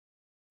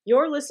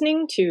You're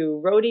listening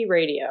to Rhody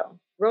Radio,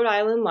 Rhode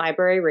Island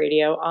Library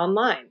Radio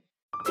Online.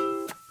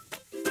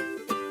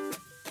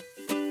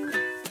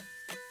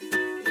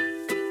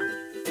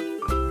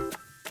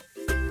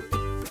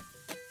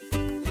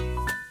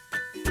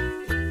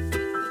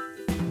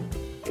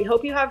 We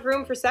hope you have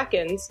room for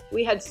seconds.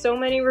 We had so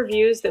many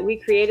reviews that we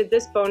created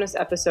this bonus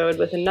episode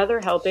with another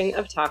helping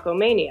of Taco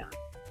Mania.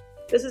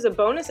 This is a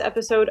bonus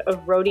episode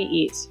of Rhody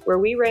Eats, where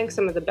we rank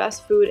some of the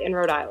best food in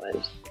Rhode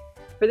Island.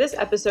 For this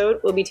episode,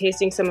 we'll be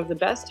tasting some of the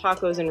best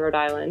tacos in Rhode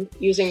Island,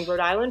 using Rhode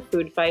Island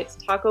Food Fight's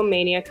Taco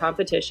Mania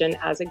competition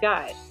as a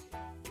guide.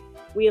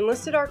 We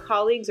enlisted our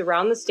colleagues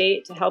around the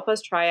state to help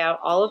us try out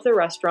all of the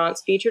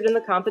restaurants featured in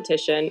the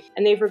competition,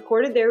 and they've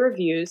recorded their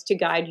reviews to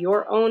guide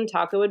your own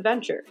taco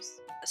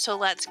adventures. So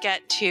let's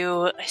get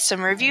to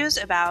some reviews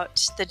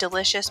about the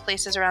delicious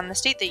places around the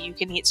state that you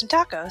can eat some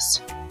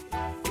tacos.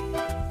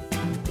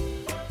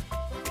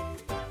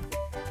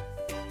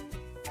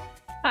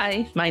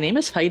 Hi, my name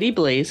is Heidi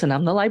Blaze, and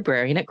I'm the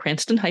librarian at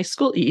Cranston High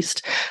School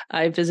East.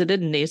 I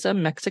visited Neza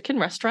Mexican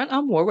Restaurant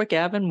on Warwick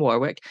Ave in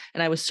Warwick,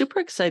 and I was super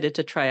excited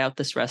to try out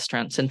this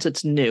restaurant since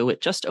it's new.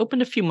 It just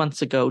opened a few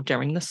months ago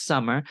during the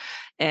summer,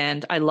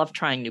 and I love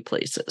trying new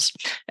places.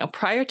 Now,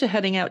 prior to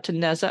heading out to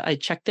Neza, I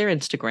checked their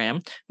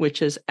Instagram,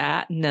 which is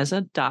at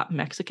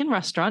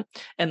neza.mexicanrestaurant,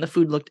 and the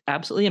food looked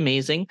absolutely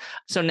amazing.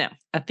 So now,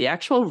 at the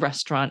actual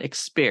restaurant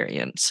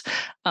experience,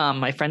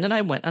 my friend and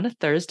I went on a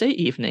Thursday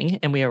evening,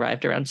 and we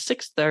arrived around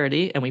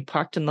 6:30, and we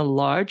parked in the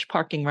large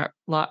parking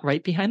lot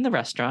right behind the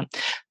restaurant.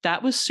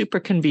 That was super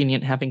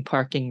convenient, having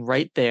parking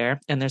right there,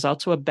 and there's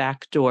also a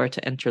back door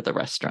to enter the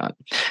restaurant.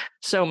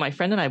 So my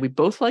friend and I, we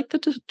both like the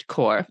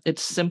decor.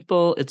 It's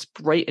simple, it's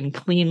bright and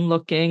clean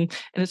looking,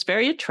 and it's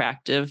very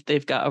attractive.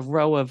 They've got a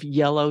row of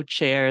yellow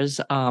chairs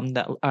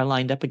that are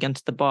lined up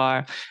against the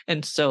bar.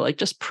 And so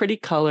just pretty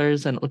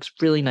colors, and it looks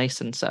really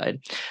nice inside.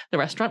 The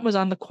restaurant was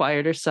on the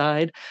quieter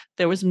side.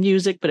 There was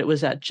music, but it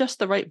was at just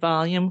the right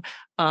volume.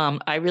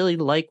 I really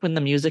like when the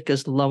music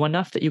is low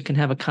enough that you can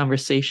have a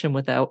conversation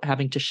without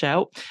having to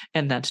shout.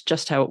 And that's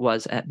just how it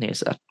was at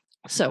Neza.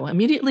 So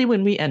immediately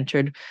when we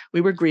entered,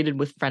 we were greeted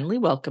with friendly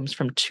welcomes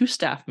from 2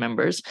 staff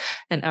members,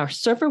 and our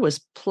server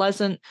was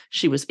pleasant.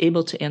 She was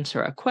able to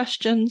answer our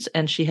questions,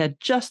 and she had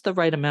just the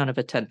right amount of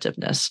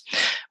attentiveness.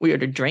 We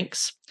ordered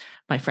drinks.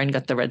 My friend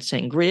got the red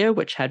sangria,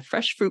 which had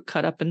fresh fruit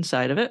cut up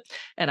inside of it.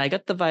 And I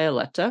got the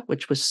violetta,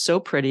 which was so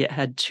pretty. It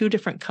had 2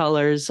 different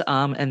colors.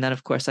 And then,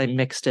 of course, I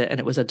mixed it, and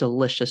it was a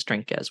delicious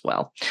drink as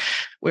well.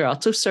 We were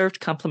also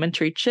served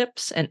complimentary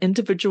chips and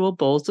individual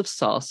bowls of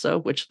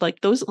salsa, which,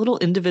 like those little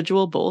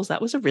individual bowls,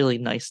 that was a really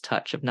nice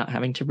touch of not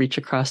having to reach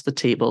across the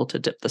table to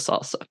dip the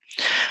salsa.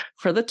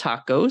 For the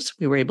tacos,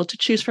 we were able to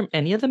choose from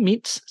any of the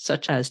meats,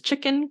 such as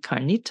chicken,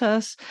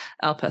 carnitas,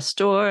 al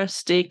pastor,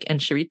 steak, and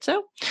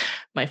chorizo.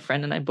 My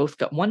friend and I both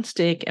got 1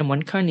 steak and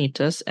 1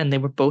 carnitas, and they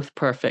were both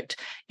perfect.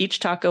 Each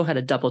taco had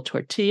a double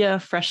tortilla,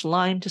 fresh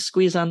lime to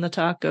squeeze on the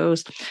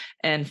tacos,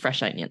 and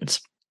fresh onions.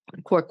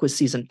 The pork was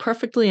seasoned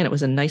perfectly, and it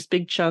was in nice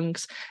big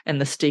chunks,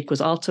 and the steak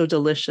was also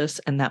delicious,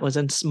 and that was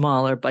in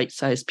smaller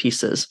bite-sized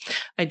pieces.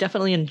 I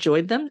definitely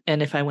enjoyed them,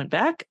 and if I went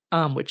back,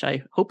 which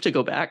I hope to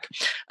go back,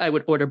 I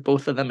would order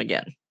both of them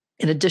again.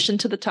 In addition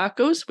to the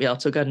tacos, we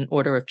also got an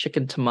order of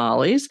chicken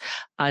tamales.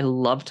 I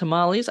love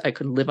tamales. I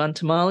could live on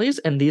tamales,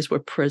 and these were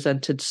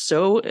presented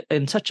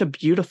in such a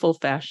beautiful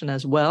fashion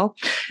as well,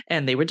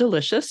 and they were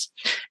delicious.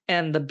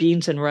 And the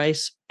beans and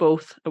rice,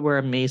 both were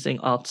amazing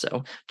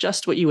also.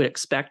 Just what you would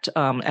expect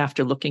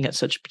after looking at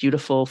such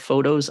beautiful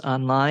photos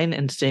online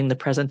and seeing the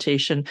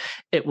presentation.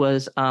 It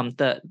was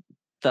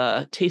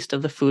the taste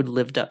of the food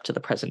lived up to the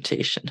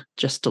presentation.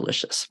 Just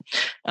delicious.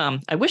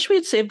 I wish we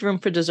had saved room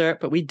for dessert,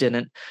 but we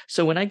didn't.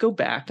 So when I go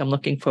back, I'm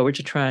looking forward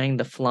to trying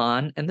the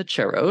flan and the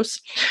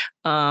churros.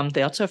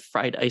 They also have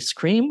fried ice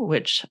cream,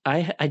 which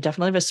I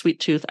definitely have a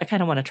sweet tooth. I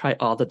kind of want to try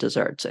all the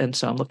desserts. And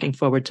so I'm looking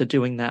forward to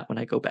doing that when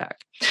I go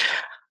back.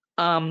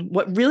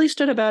 What really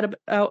stood out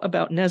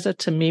about Neza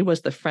to me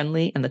was the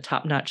friendly and the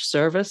top-notch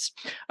service.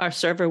 Our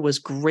server was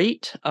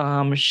great.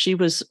 She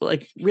was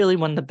really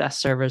one of the best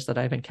servers that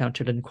I've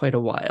encountered in quite a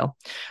while.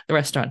 The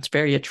restaurant's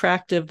very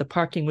attractive. The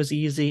parking was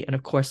easy. And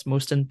of course,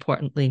 most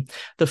importantly,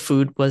 the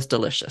food was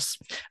delicious.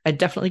 I'd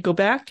definitely go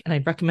back, and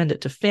I'd recommend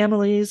it to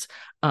families,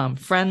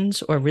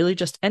 friends, or really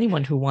just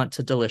anyone who wants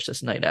a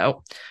delicious night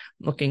out.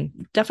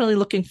 Definitely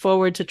looking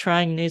forward to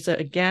trying Neza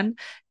again,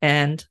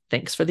 and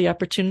thanks for the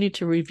opportunity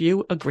to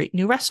review a great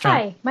new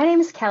restaurant. Hi, my name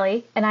is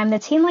Kelly, and I'm the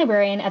teen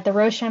librarian at the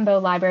Rochambeau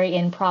Library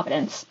in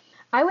Providence.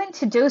 I went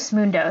to Dos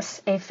Mundos,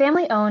 a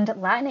family-owned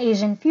Latin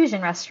Asian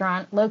fusion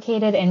restaurant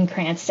located in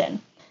Cranston.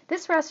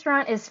 This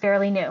restaurant is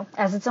fairly new,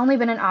 as it's only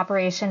been in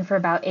operation for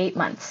about 8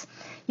 months.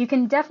 You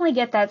can definitely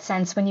get that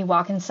sense when you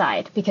walk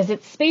inside, because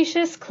it's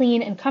spacious,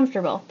 clean, and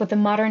comfortable with a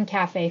modern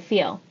cafe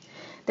feel.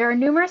 There are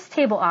numerous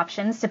table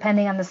options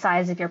depending on the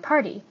size of your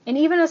party, and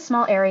even a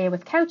small area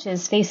with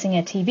couches facing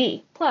a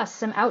TV, plus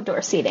some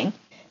outdoor seating.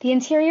 The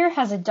interior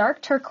has a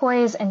dark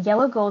turquoise and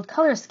yellow gold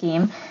color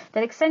scheme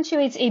that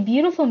accentuates a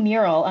beautiful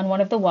mural on one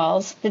of the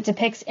walls that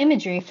depicts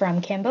imagery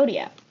from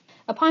Cambodia.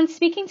 Upon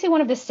speaking to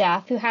one of the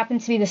staff, who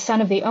happened to be the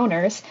son of the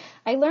owners,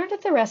 I learned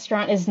that the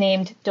restaurant is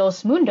named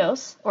Dos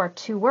Mundos, or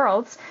Two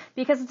Worlds,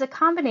 because it's a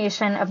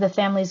combination of the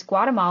family's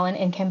Guatemalan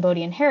and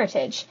Cambodian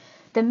heritage.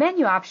 The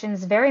menu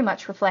options very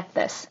much reflect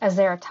this, as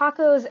there are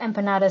tacos,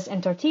 empanadas,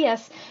 and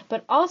tortillas,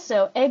 but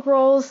also egg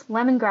rolls,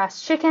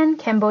 lemongrass chicken,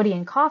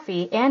 Cambodian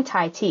coffee, and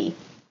Thai tea.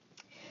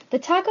 The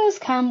tacos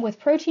come with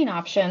protein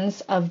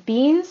options of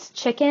beans,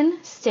 chicken,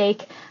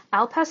 steak,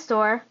 al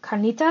pastor,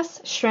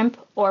 carnitas, shrimp,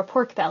 or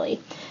pork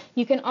belly.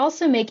 You can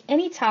also make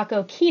any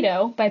taco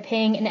keto by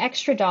paying an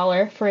extra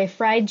 $1 for a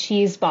fried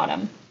cheese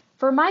bottom.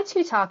 For my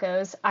 2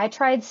 tacos, I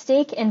tried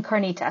steak and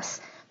carnitas,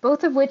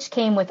 both of which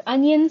came with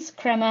onions,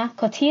 crema,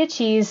 cotija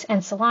cheese,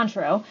 and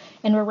cilantro,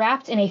 and were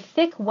wrapped in a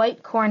thick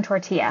white corn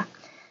tortilla.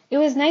 It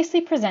was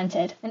nicely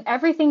presented, and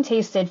everything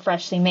tasted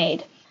freshly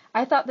made.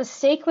 I thought the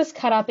steak was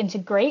cut up into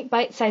great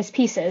bite-sized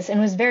pieces and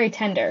was very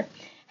tender.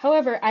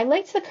 However, I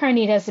liked the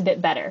carnitas a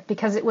bit better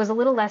because it was a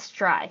little less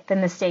dry than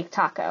the steak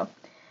taco.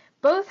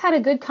 Both had a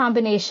good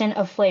combination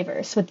of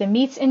flavors with the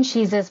meats and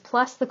cheeses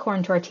plus the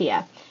corn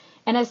tortilla.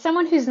 And as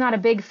someone who's not a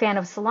big fan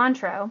of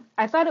cilantro,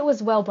 I thought it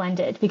was well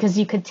blended because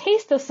you could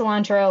taste the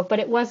cilantro, but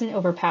it wasn't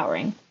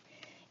overpowering.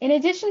 In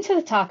addition to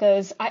the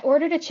tacos, I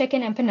ordered a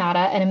chicken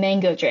empanada and a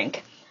mango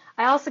drink.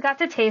 I also got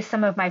to taste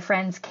some of my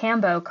friend's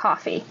Cambo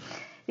coffee.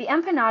 The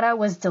empanada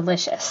was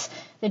delicious.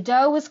 The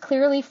dough was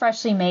clearly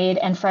freshly made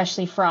and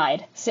freshly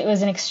fried, so it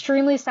was an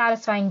extremely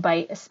satisfying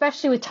bite,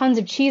 especially with tons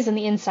of cheese on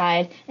the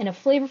inside and a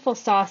flavorful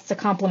sauce to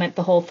complement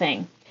the whole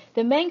thing.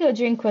 The mango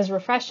drink was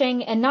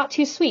refreshing and not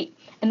too sweet,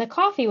 and the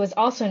coffee was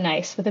also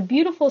nice, with a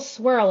beautiful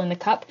swirl in the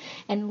cup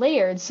and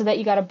layered so that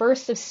you got a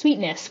burst of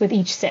sweetness with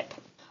each sip.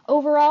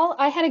 Overall,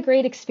 I had a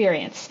great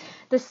experience.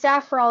 The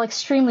staff were all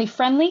extremely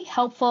friendly,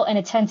 helpful, and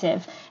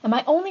attentive, and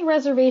my only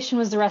reservation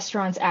was the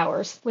restaurant's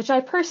hours, which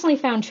I personally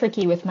found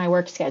tricky with my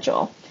work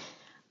schedule.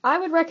 I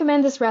would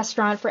recommend this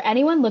restaurant for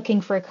anyone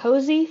looking for a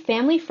cozy,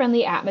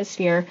 family-friendly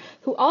atmosphere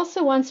who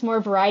also wants more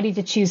variety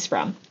to choose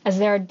from, as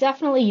there are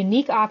definitely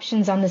unique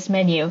options on this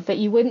menu that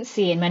you wouldn't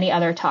see in many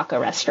other taco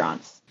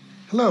restaurants.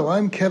 Hello,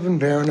 I'm Kevin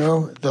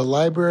Barano, the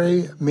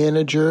library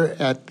manager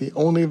at the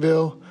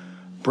Olneyville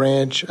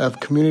branch of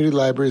Community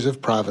Libraries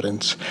of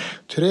Providence.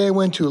 Today I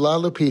went to La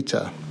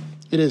Lupita.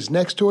 It is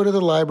next door to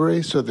the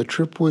library, so the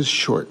trip was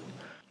short.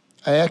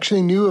 I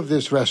actually knew of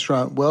this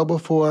restaurant well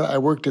before I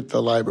worked at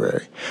the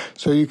library,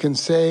 so you can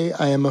say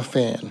I am a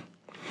fan.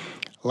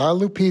 La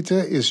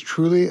Lupita is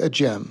truly a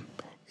gem.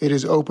 It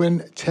is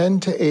open 10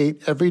 to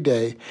 8 every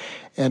day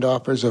and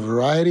offers a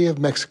variety of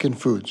Mexican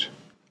foods.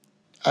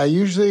 I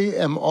usually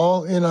am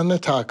all in on the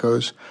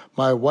tacos.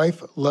 My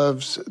wife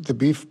loves the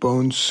beef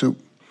bone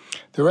soup.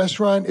 The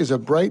restaurant is a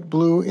bright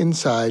blue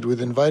inside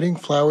with inviting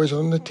flowers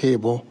on the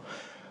table,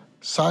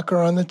 soccer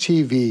on the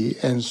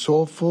TV, and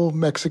soulful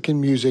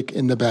Mexican music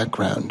in the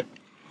background.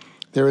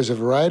 There is a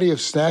variety of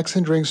snacks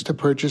and drinks to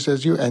purchase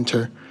as you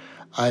enter.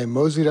 I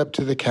moseyed up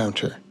to the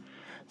counter.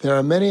 There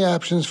are many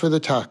options for the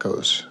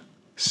tacos: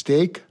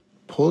 steak,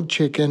 pulled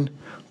chicken,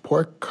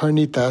 pork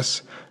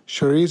carnitas,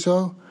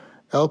 chorizo,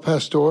 el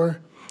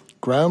pastor,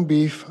 ground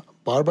beef,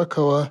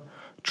 barbacoa,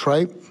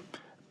 tripe,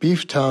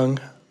 beef tongue,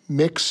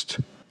 mixed,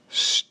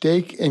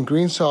 steak and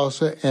green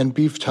salsa, and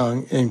beef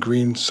tongue and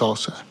green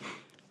salsa.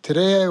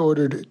 Today I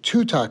ordered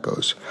 2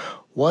 tacos,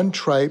 1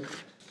 tripe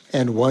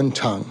and 1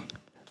 tongue.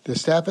 The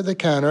staff at the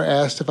counter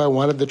asked if I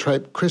wanted the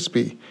tripe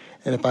crispy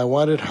and if I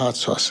wanted hot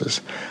sauces.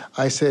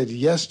 I said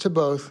yes to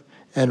both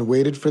and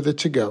waited for the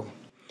to-go.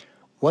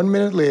 1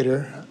 minute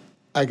later,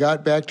 I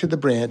got back to the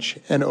branch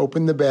and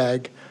opened the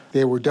bag.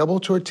 They were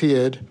double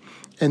tortillaed,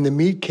 and the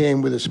meat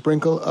came with a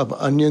sprinkle of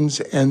onions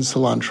and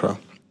cilantro.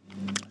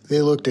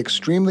 They looked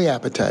extremely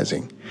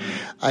appetizing.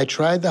 I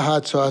tried the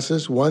hot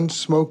sauces, 1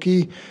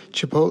 smoky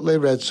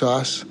chipotle red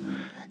sauce,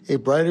 a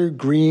brighter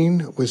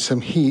green with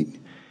some heat,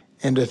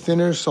 and a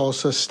thinner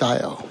salsa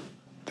style.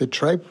 The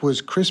tripe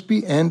was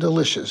crispy and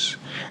delicious,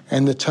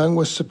 and the tongue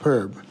was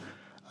superb.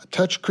 A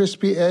touch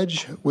crispy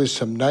edge with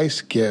some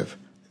nice give.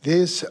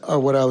 These are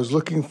what I was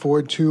looking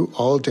forward to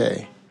all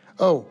day.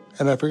 Oh,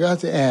 and I forgot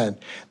to add,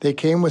 they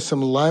came with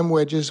some lime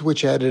wedges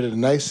which added a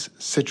nice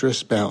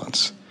citrus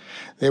balance.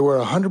 They were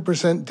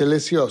 100%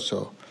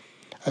 delicioso.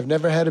 I've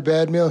never had a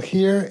bad meal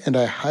here, and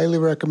I highly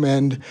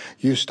recommend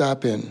you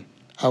stop in.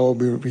 I will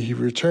be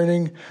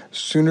returning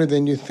sooner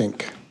than you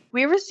think.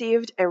 We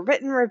received a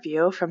written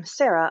review from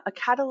Sarah, a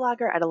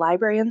cataloger at a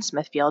library in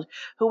Smithfield,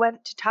 who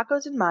went to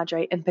Tacos and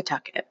Madre in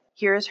Pawtucket.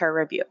 Here is her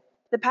review.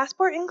 The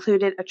passport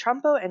included a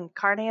trompo and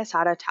carne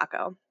asada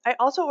taco. I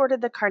also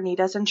ordered the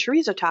carnitas and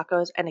chorizo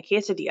tacos and a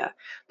quesadilla.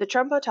 The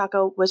trompo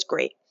taco was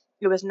great.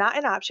 It was not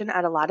an option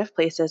at a lot of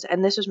places,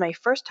 and this was my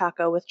first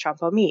taco with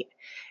trompo meat.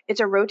 It's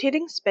a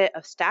rotating spit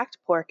of stacked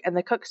pork, and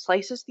the cook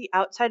slices the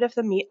outside of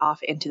the meat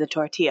off into the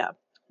tortilla.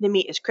 The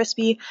meat is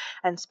crispy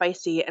and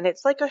spicy, and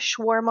it's like a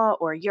shawarma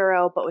or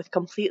gyro, but with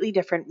completely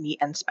different meat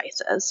and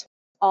spices.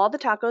 All the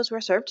tacos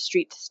were served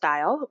street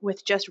style,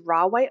 with just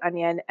raw white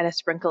onion and a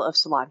sprinkle of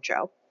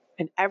cilantro,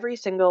 and every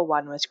single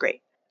one was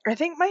great. I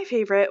think my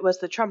favorite was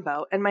the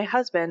trompo, and my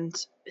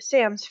husband's,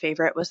 Sam's,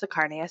 favorite was the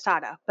carne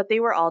asada, but they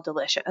were all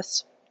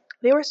delicious.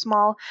 They were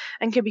small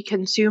and could be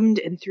consumed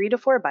in 3 to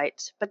 4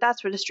 bites, but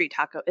that's what a street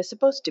taco is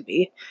supposed to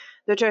be.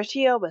 The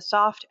tortilla was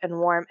soft and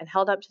warm and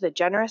held up to the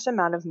generous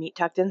amount of meat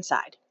tucked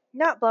inside.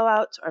 Not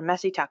blowouts or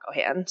messy taco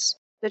hands.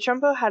 The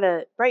trompo had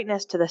a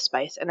brightness to the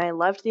spice, and I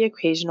loved the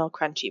occasional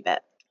crunchy bit.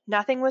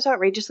 Nothing was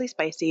outrageously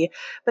spicy,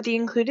 but the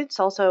included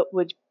salsa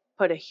would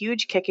put a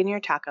huge kick in your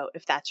taco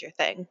if that's your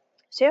thing.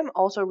 Sam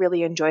also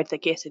really enjoyed the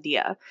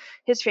quesadilla.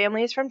 His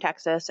family is from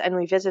Texas, and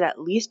we visit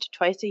at least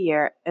twice a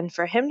year, and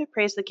for him to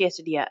praise the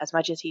quesadilla as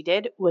much as he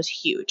did was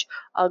huge.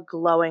 A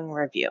glowing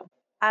review.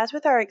 As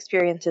with our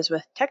experiences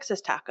with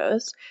Texas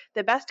tacos,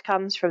 the best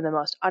comes from the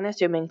most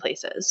unassuming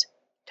places.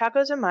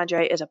 Tacos and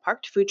Madre is a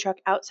parked food truck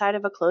outside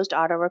of a closed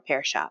auto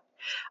repair shop.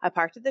 I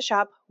parked at the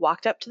shop,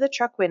 walked up to the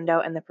truck window,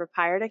 and the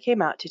proprietor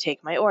came out to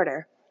take my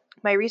order.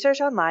 My research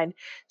online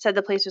said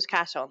the place was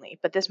cash only,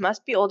 but this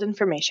must be old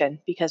information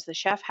because the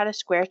chef had a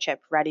square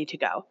chip ready to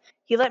go.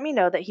 He let me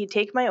know that he'd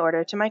take my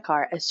order to my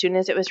car as soon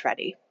as it was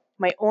ready.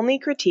 My only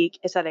critique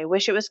is that I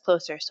wish it was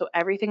closer so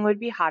everything would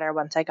be hotter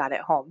once I got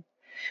it home.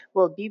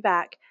 We'll be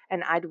back,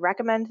 and I'd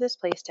recommend this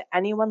place to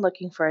anyone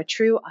looking for a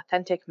true,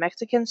 authentic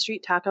Mexican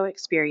street taco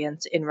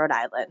experience in Rhode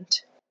Island.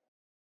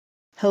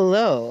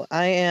 Hello,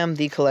 I am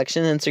the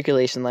Collection and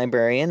Circulation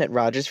Librarian at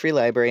Rogers Free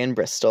Library in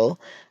Bristol.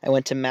 I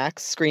went to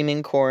Max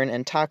Screaming Corn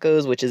and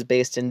Tacos, which is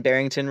based in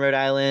Barrington, Rhode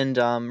Island,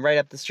 right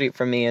up the street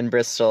from me in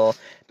Bristol.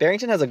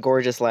 Barrington has a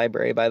gorgeous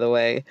library, by the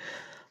way.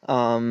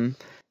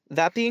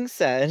 That being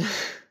said,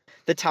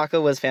 the taco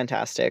was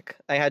fantastic.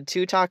 I had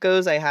 2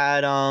 tacos. I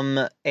had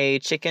a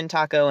chicken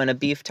taco and a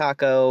beef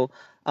taco.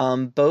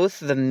 Both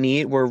the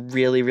meat were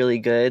really, really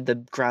good. The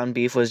ground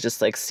beef was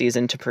just like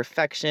seasoned to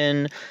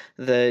perfection.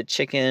 The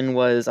chicken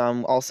was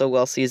also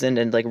well seasoned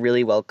and like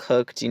really well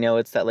cooked. You know,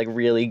 it's that like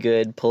really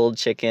good pulled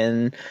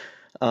chicken.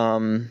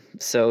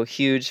 So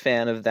huge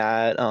fan of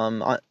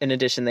that. In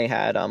addition, they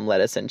had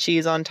lettuce and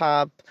cheese on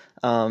top.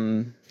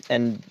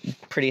 And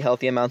pretty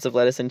healthy amounts of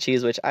lettuce and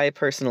cheese, which I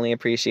personally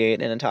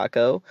appreciate in a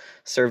taco,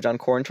 served on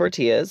corn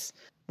tortillas.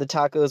 The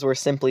tacos were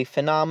simply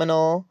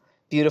phenomenal.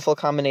 Beautiful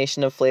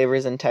combination of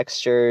flavors and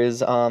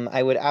textures.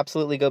 I would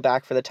absolutely go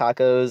back for the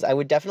tacos. I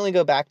would definitely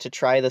go back to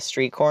try the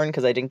street corn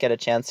because I didn't get a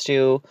chance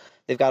to.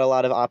 They've got a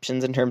lot of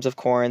options in terms of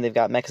corn. They've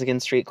got Mexican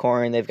street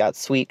corn. They've got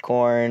sweet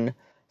corn.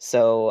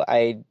 So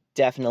I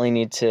definitely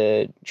need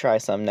to try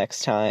some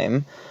next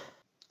time.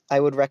 I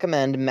would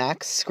recommend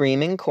Max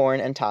Screaming Corn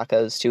and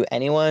Tacos to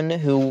anyone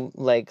who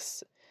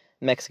likes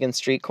Mexican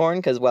street corn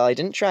because while I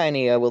didn't try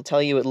any, I will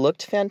tell you it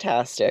looked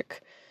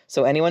fantastic.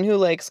 So anyone who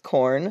likes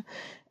corn,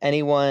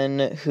 anyone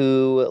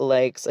who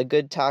likes a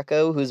good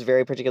taco, who's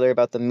very particular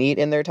about the meat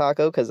in their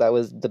taco, because that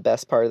was the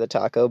best part of the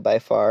taco by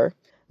far.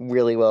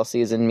 Really well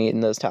seasoned meat in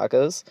those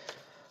tacos.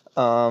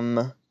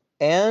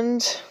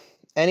 And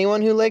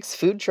anyone who likes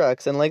food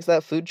trucks and likes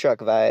that food truck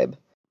vibe.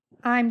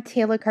 I'm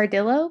Taylor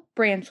Cardillo,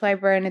 branch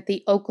librarian at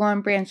the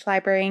Oaklawn Branch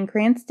Library in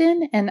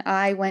Cranston, and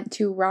I went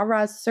to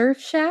Rah-Rah's Surf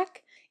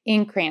Shack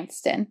in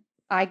Cranston.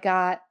 I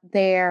got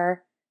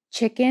their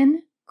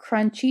chicken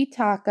crunchy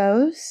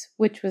tacos,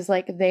 which was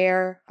like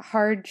their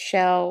hard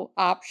shell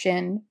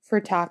option for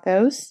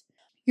tacos.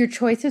 Your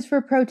choices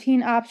for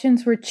protein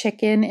options were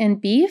chicken and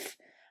beef.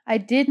 I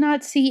did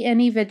not see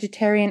any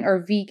vegetarian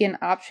or vegan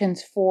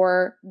options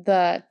for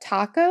the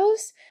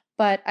tacos,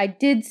 but I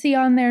did see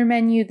on their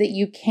menu that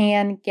you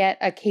can get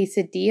a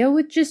quesadilla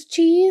with just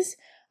cheese.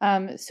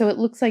 So it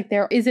looks like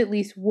there is at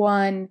least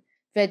one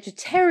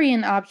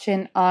vegetarian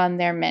option on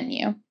their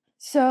menu.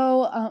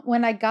 So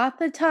when I got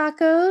the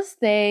tacos,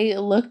 they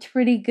looked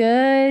pretty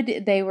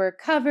good. They were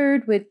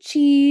covered with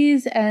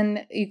cheese,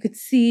 and you could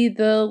see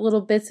the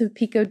little bits of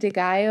pico de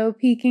gallo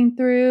peeking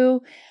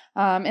through.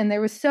 And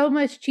there was so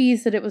much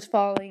cheese that it was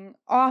falling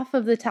off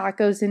of the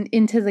tacos and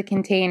into the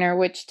container,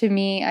 which to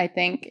me, I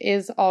think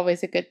is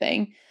always a good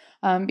thing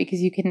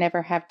because you can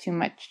never have too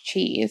much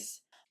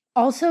cheese.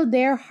 Also,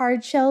 their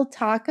hard shell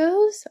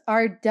tacos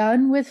are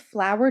done with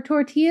flour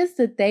tortillas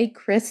that they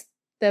crisp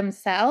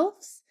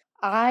themselves.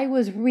 I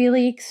was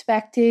really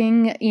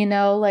expecting,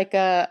 like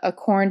a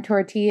corn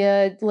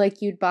tortilla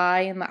like you'd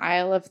buy in the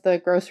aisle of the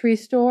grocery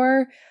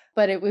store.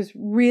 But it was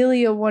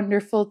really a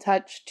wonderful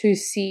touch to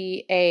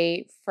see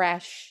a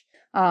fresh,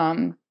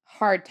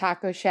 hard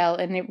taco shell.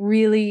 And it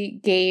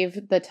really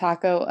gave the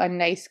taco a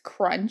nice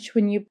crunch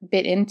when you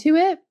bit into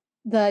it.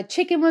 The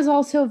chicken was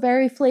also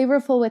very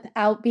flavorful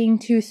without being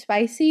too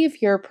spicy.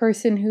 If you're a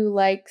person who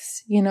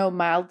likes,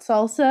 mild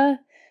salsa,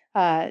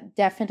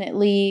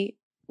 definitely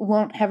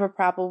won't have a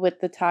problem with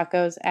the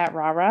tacos at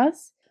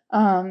Rah-Rah's.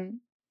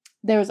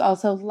 There was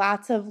also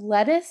lots of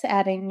lettuce,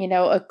 adding,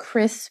 a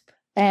crisp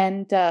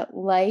and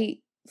light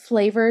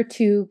flavor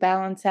to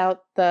balance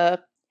out the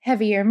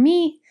heavier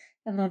meat.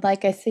 And then,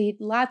 like I said,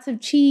 lots of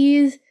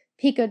cheese,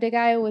 pico de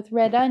gallo with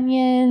red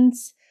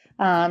onions.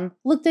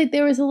 Looked like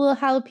there was a little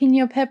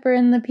jalapeno pepper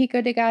in the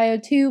pico de gallo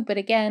too, but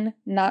again,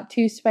 not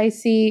too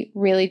spicy,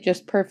 really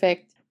just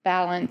perfect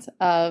balance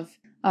of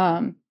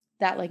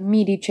that like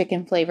meaty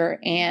chicken flavor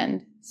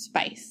and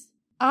spice.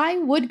 I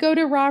would go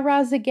to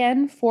Ra-Ra's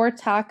again for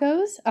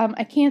tacos.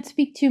 I can't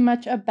speak too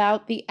much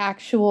about the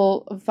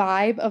actual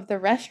vibe of the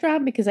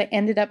restaurant because I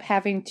ended up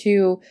having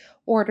to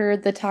order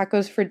the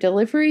tacos for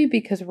delivery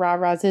because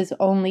Ra-Ra's is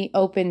only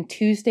open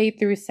Tuesday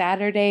through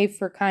Saturday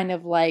for kind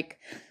of like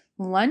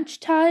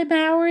lunchtime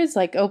hours,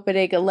 like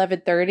opening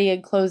 11:30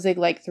 and closing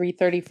like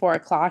 3:30, 4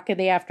 o'clock in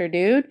the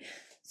afternoon.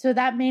 So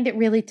that made it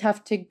really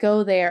tough to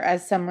go there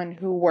as someone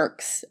who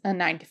works a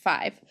 9 to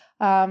 5.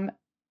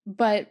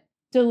 But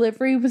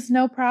delivery was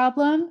no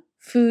problem.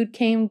 Food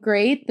came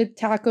great. The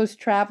tacos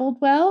traveled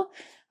well.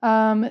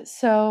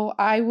 So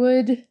I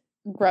would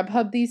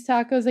Grubhub these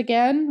tacos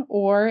again,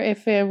 or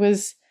if it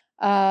was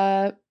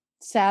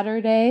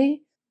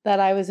Saturday that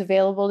I was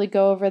available to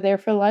go over there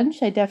for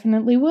lunch, I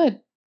definitely would.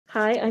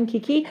 Hi, I'm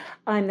Kiki.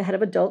 I'm the head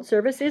of adult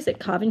services at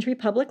Coventry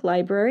Public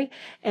Library,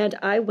 and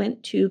I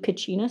went to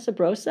Cucina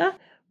Sabrosa,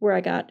 where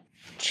I got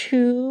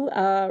 2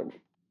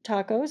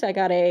 tacos. I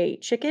got a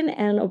chicken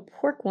and a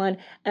pork one,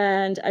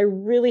 and I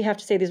really have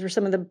to say these were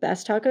some of the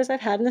best tacos I've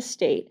had in the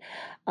state.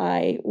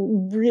 I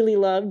really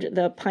loved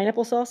the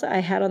pineapple salsa I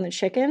had on the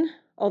chicken,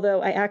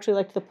 although I actually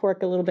liked the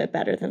pork a little bit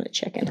better than the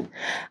chicken.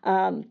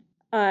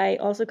 I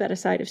also got a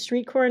side of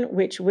street corn,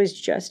 which was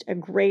just a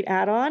great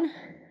add-on.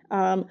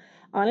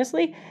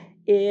 Honestly,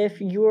 if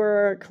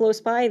you're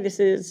close by, this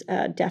is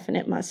a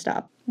definite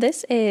must-stop.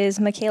 This is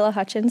Michaela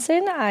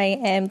Hutchinson. I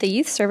am the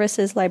Youth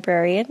Services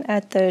Librarian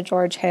at the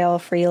George Hale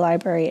Free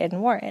Library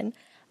in Warren.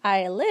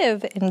 I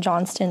live in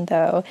Johnston,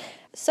 though,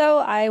 so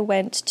I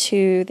went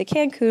to the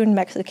Cancun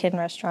Mexican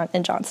restaurant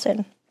in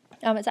Johnston.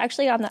 It's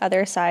actually on the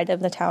other side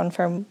of the town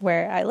from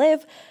where I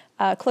live,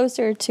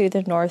 closer to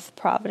the North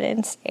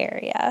Providence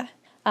area.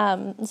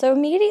 So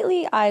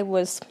immediately I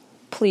was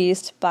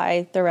pleased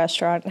by the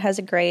restaurant. It has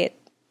a great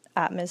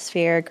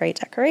atmosphere, great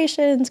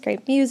decorations,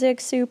 great music,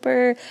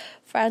 super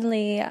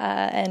friendly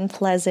and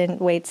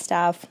pleasant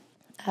waitstaff.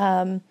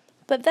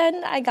 But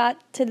then I got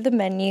to the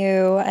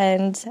menu,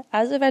 and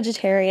as a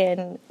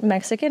vegetarian,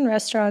 Mexican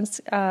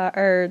restaurants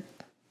are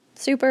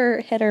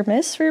super hit or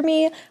miss for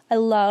me. I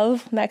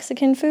love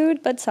Mexican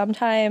food, but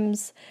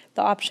sometimes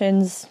the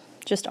options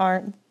just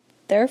aren't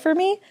there for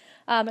me.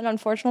 And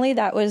unfortunately,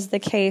 that was the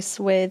case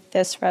with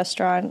this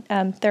restaurant.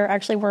 There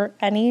actually weren't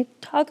any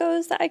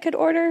tacos that I could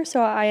order,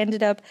 so I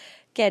ended up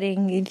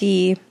getting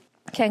the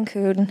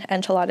Cancun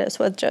enchiladas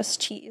with just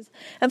cheese.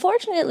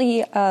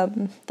 Unfortunately,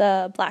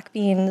 the black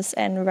beans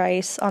and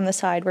rice on the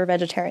side were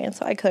vegetarian,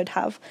 so I could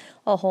have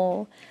a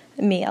whole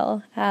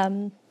meal.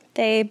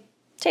 They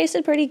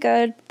tasted pretty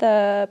good.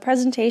 The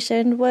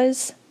presentation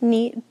was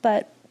neat,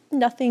 but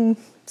nothing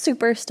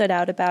super stood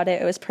out about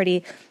it. It was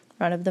pretty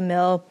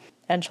run-of-the-mill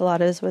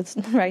enchiladas with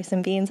rice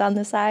and beans on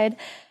the side.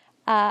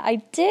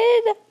 I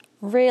did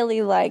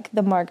really like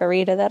the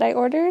margarita that I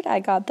ordered. I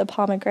got the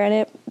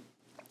pomegranate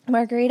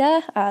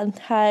margarita.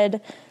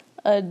 Had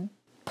a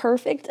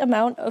perfect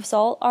amount of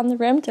salt on the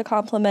rim to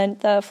complement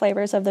the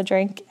flavors of the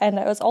drink, and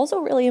I was also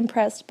really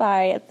impressed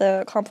by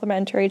the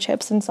complimentary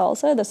chips and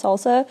salsa. The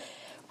salsa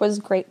was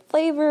great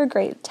flavor,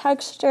 great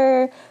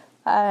texture,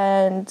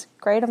 and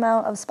great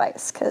amount of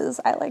spice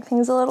because I like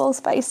things a little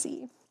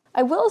spicy.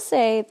 I will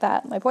say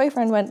that my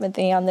boyfriend went with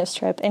me on this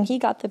trip, and he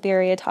got the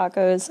birria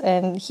tacos,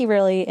 and he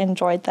really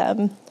enjoyed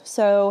them.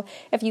 So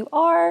if you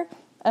are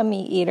a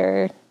meat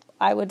eater,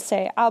 I would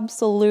say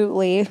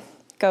absolutely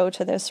go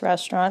to this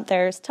restaurant.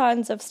 There's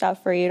tons of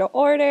stuff for you to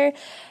order,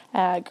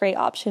 great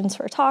options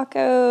for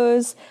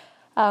tacos.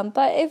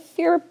 But if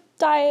your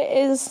diet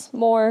is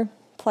more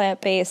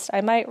plant-based, I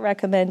might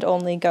recommend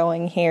only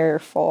going here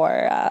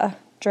for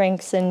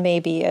drinks and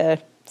maybe a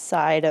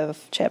side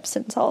of chips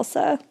and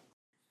salsa.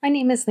 My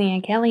name is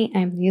Leanne Kelly.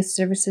 I'm the Youth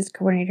Services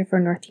Coordinator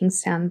for North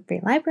Kingstown Free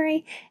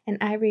Library, and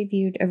I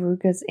reviewed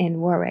Aruga's in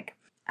Warwick.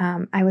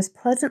 I was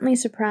pleasantly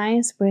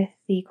surprised with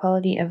the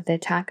quality of the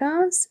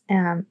tacos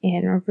in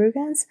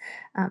Aruga's,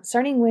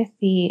 starting with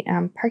the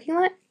parking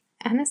lot.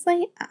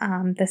 Honestly,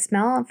 the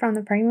smell from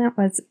the parking lot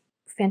was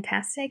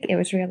fantastic. It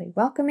was really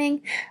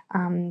welcoming.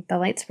 The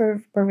lights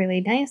were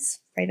really nice.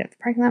 Right at the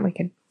parking lot, we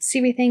could see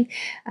everything.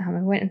 I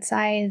went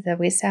inside. The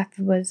waitstaff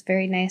was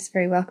very nice,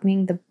 very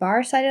welcoming. The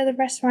bar side of the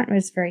restaurant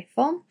was very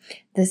full.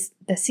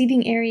 The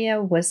seating area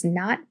was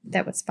not.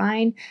 That was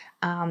fine.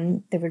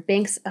 There were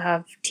banks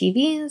of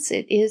TVs.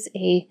 It is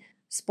a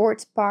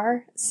sports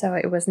bar, so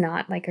it was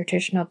not like a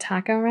traditional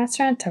taco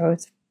restaurant. So I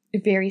was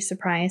very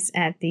surprised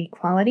at the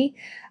quality.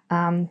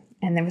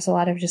 And there was a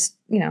lot of just,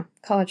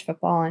 college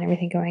football and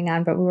everything going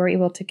on, but we were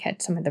able to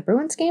catch some of the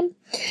Bruins game.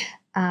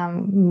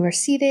 We were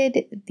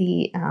seated.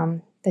 The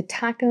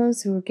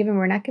tacos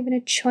were not given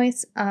a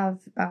choice of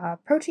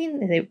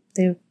protein.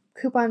 The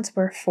coupons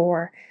were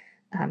for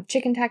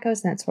chicken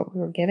tacos, and that's what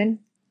we were given.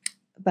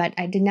 But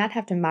I did not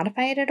have to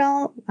modify it at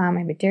all. I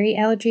have a dairy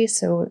allergy,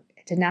 so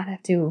I did not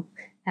have to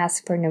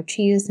ask for no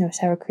cheese, no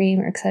sour cream,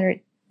 or etc.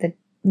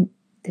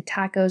 The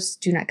tacos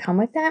do not come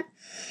with that.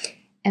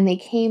 And they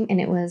came,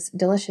 and it was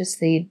delicious.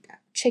 The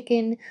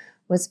chicken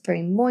was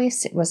very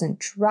moist. It wasn't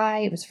dry.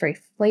 It was very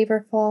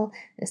flavorful.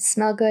 It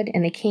smelled good,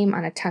 and they came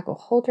on a taco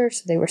holder,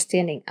 so they were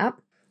standing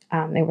up.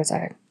 It was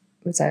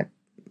a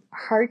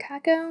hard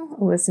taco. It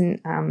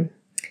wasn't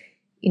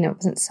it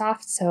wasn't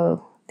soft,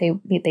 so they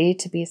needed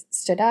to be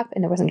stood up,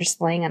 and it wasn't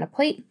just laying on a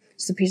plate.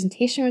 So the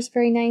presentation was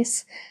very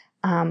nice.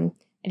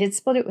 I did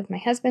split it with my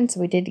husband, so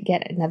we did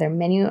get another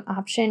menu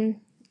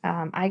option.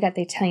 I got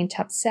the Italian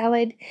chopped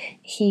salad.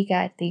 He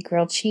got the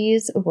grilled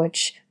cheese,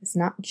 which is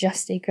not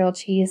just a grilled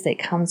cheese. It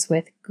comes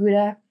with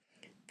Gouda,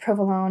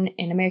 provolone,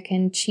 and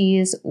American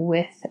cheese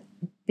with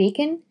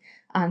bacon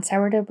on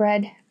sourdough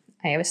bread.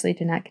 I obviously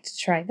did not get to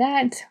try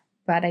that,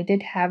 but I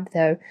did have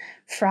the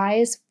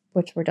fries,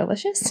 which were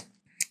delicious.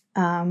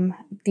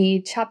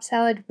 The chopped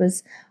salad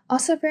was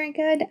also very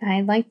good.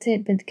 I liked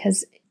it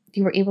because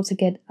you were able to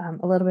get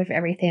a little bit of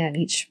everything on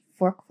each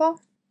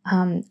forkful.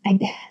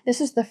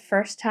 This is the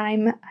first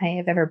time I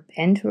have ever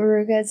been to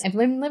Aruga's. I've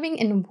been living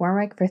in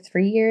Warwick for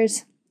 3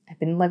 years. I've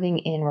been living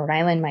in Rhode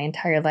Island my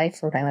entire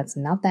life. Rhode Island's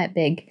not that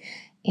big,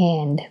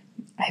 and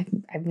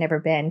I've never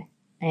been.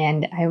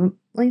 And I'm,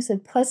 like I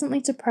said,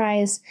 pleasantly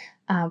surprised.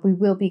 We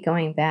will be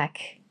going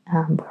back.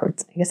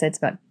 Like I said, it's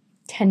about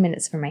 10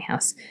 minutes from my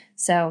house.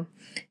 So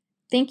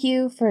thank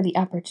you for the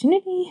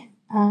opportunity,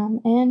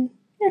 and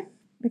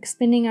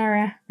expanding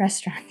our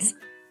restaurants.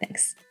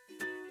 Thanks.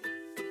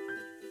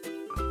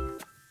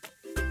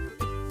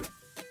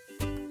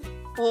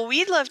 Well,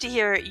 we'd love to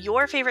hear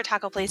your favorite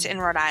taco place in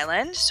Rhode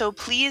Island, so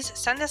please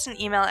send us an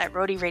email at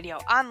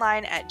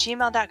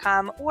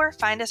rhodyradioonline@gmail.com or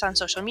find us on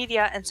social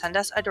media and send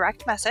us a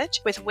direct message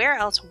with where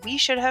else we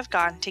should have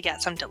gone to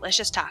get some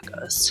delicious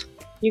tacos.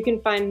 You can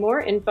find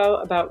more info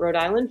about Rhode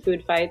Island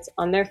Food Fights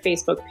on their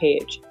Facebook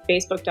page,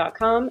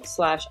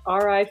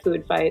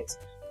 facebook.com/RIFoodfights,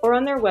 or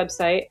on their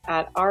website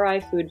at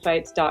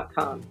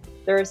rifoodfights.com.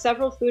 There are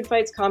several food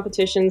fights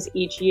competitions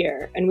each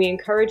year, and we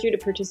encourage you to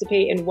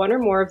participate in one or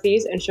more of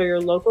these and show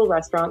your local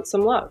restaurant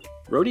some love.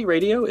 Rhody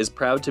Radio is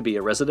proud to be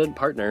a resident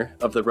partner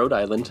of the Rhode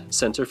Island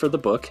Center for the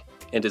Book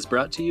and is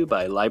brought to you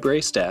by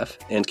library staff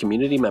and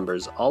community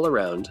members all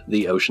around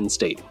the Ocean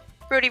State.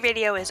 Rhody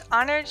Radio is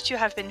honored to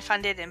have been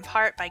funded in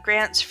part by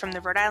grants from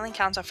the Rhode Island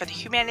Council for the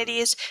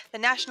Humanities, the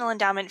National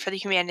Endowment for the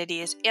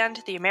Humanities,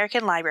 and the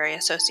American Library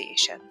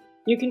Association.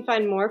 You can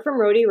find more from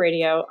Rhody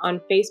Radio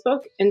on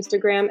Facebook,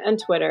 Instagram, and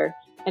Twitter.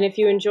 And if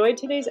you enjoyed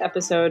today's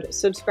episode,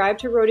 subscribe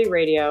to Rhody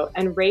Radio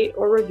and rate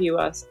or review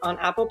us on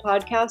Apple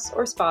Podcasts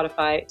or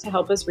Spotify to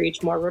help us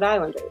reach more Rhode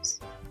Islanders.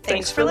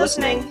 Thanks for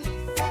listening.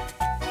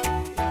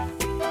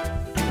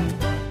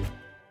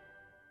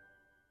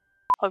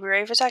 Hope you're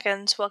ready for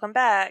seconds. Welcome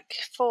back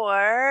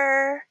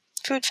for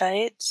Food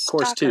Fights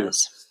Course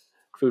Tacos.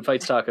 2. Food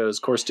Fights Tacos,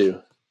 Course 2.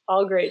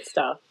 All great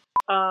stuff.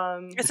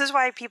 This is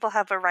why people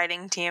have a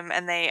writing team,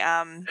 and they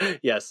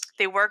yes,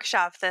 they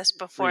workop this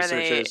before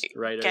Researchers, they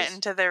writers. get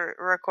into the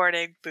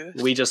recording booth.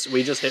 We just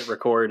hit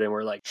record and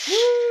we're like,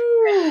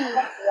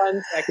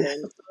 1 second.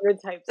 I'm going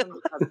to type something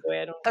up the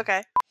way I don't.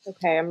 Okay,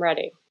 I'm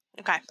ready.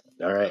 Okay.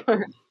 All right.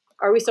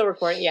 Are we still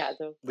recording? Yeah.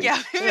 We've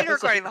been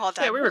recording the whole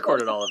time. Yeah, we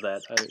recorded all of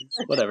that.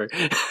 Whatever.